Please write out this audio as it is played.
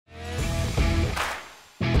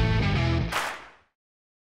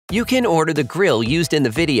You can order the grill used in the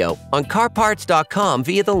video on CarParts.com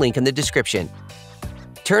via the link in the description.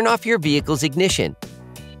 Turn off your vehicle's ignition.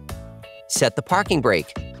 Set the parking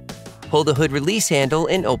brake. Pull the hood release handle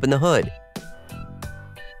and open the hood.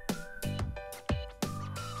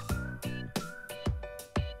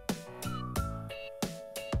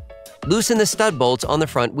 Loosen the stud bolts on the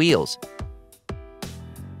front wheels.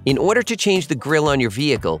 In order to change the grille on your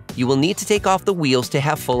vehicle, you will need to take off the wheels to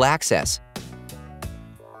have full access.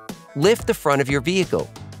 Lift the front of your vehicle.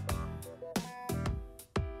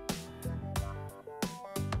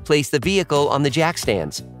 Place the vehicle on the jack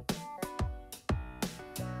stands.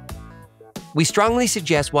 We strongly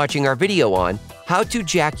suggest watching our video on how to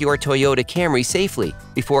jack your Toyota Camry safely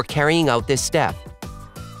before carrying out this step.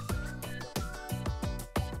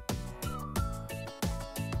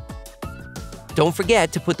 Don't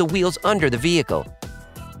forget to put the wheels under the vehicle.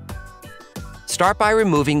 Start by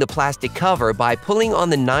removing the plastic cover by pulling on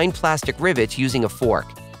the 9 plastic rivets using a fork.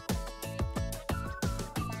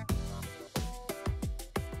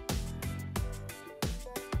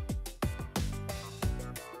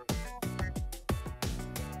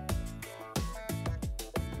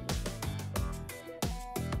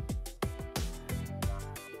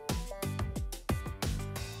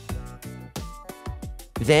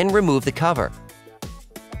 Then remove the cover.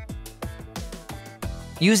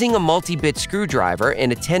 Using a multi-bit screwdriver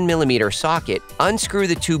and a 10mm socket, unscrew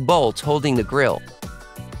the 2 bolts holding the grille.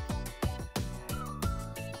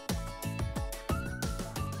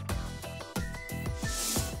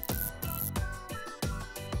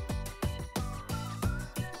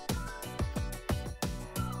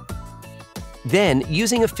 Then,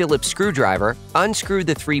 using a Phillips screwdriver, unscrew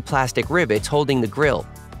the 3 plastic rivets holding the grille.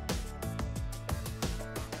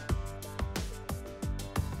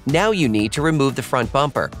 Now you need to remove the front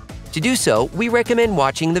bumper. To do so, we recommend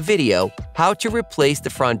watching the video How to Replace the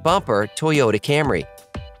Front Bumper Toyota Camry.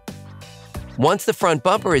 Once the front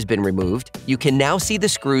bumper has been removed, you can now see the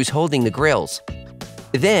screws holding the grilles.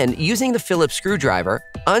 Then, using the Phillips screwdriver,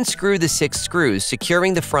 unscrew the 6 screws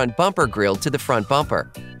securing the front bumper grille to the front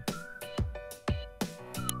bumper.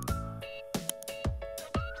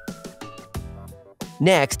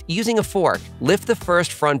 Next, using a fork, lift the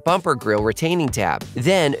first front bumper grille retaining tab,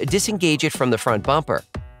 then disengage it from the front bumper.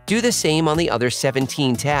 Do the same on the other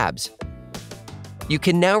 17 tabs. You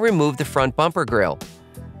can now remove the front bumper grille.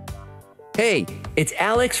 Hey, it's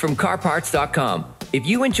Alex from CarParts.com. If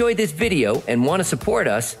you enjoyed this video and want to support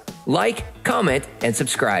us, like, comment, and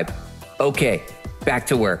subscribe. Okay, back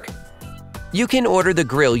to work. You can order the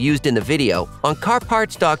grill used in the video on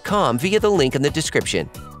CarParts.com via the link in the description.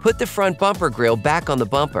 Put the front bumper grille back on the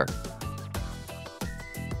bumper.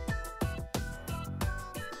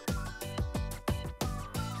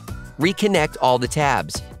 Reconnect all the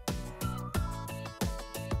tabs.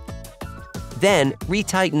 Then,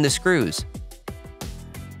 retighten the screws.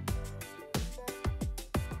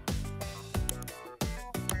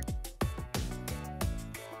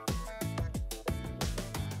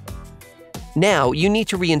 Now, you need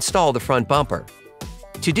to reinstall the front bumper.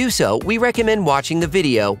 To do so, we recommend watching the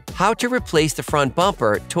video How to Replace the Front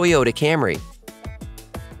Bumper Toyota Camry.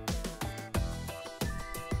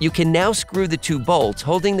 You can now screw the 2 bolts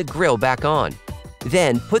holding the grille back on.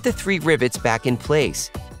 Then, put the 3 rivets back in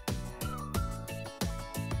place.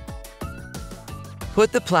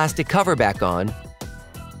 Put the plastic cover back on.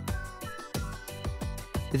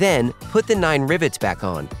 Then, put the 9 rivets back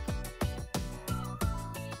on.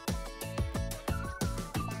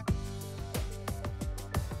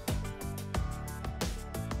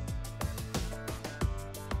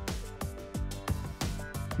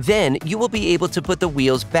 Then, you will be able to put the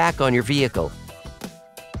wheels back on your vehicle.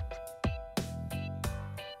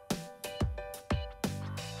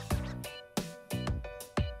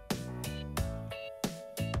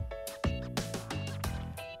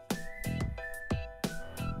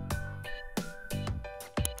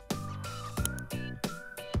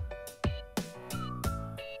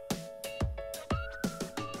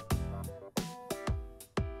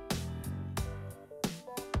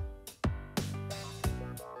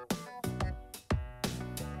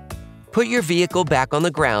 Put your vehicle back on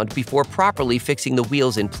the ground before properly fixing the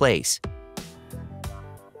wheels in place.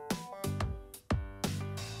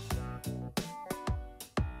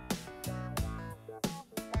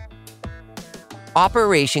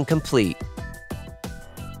 Operation complete.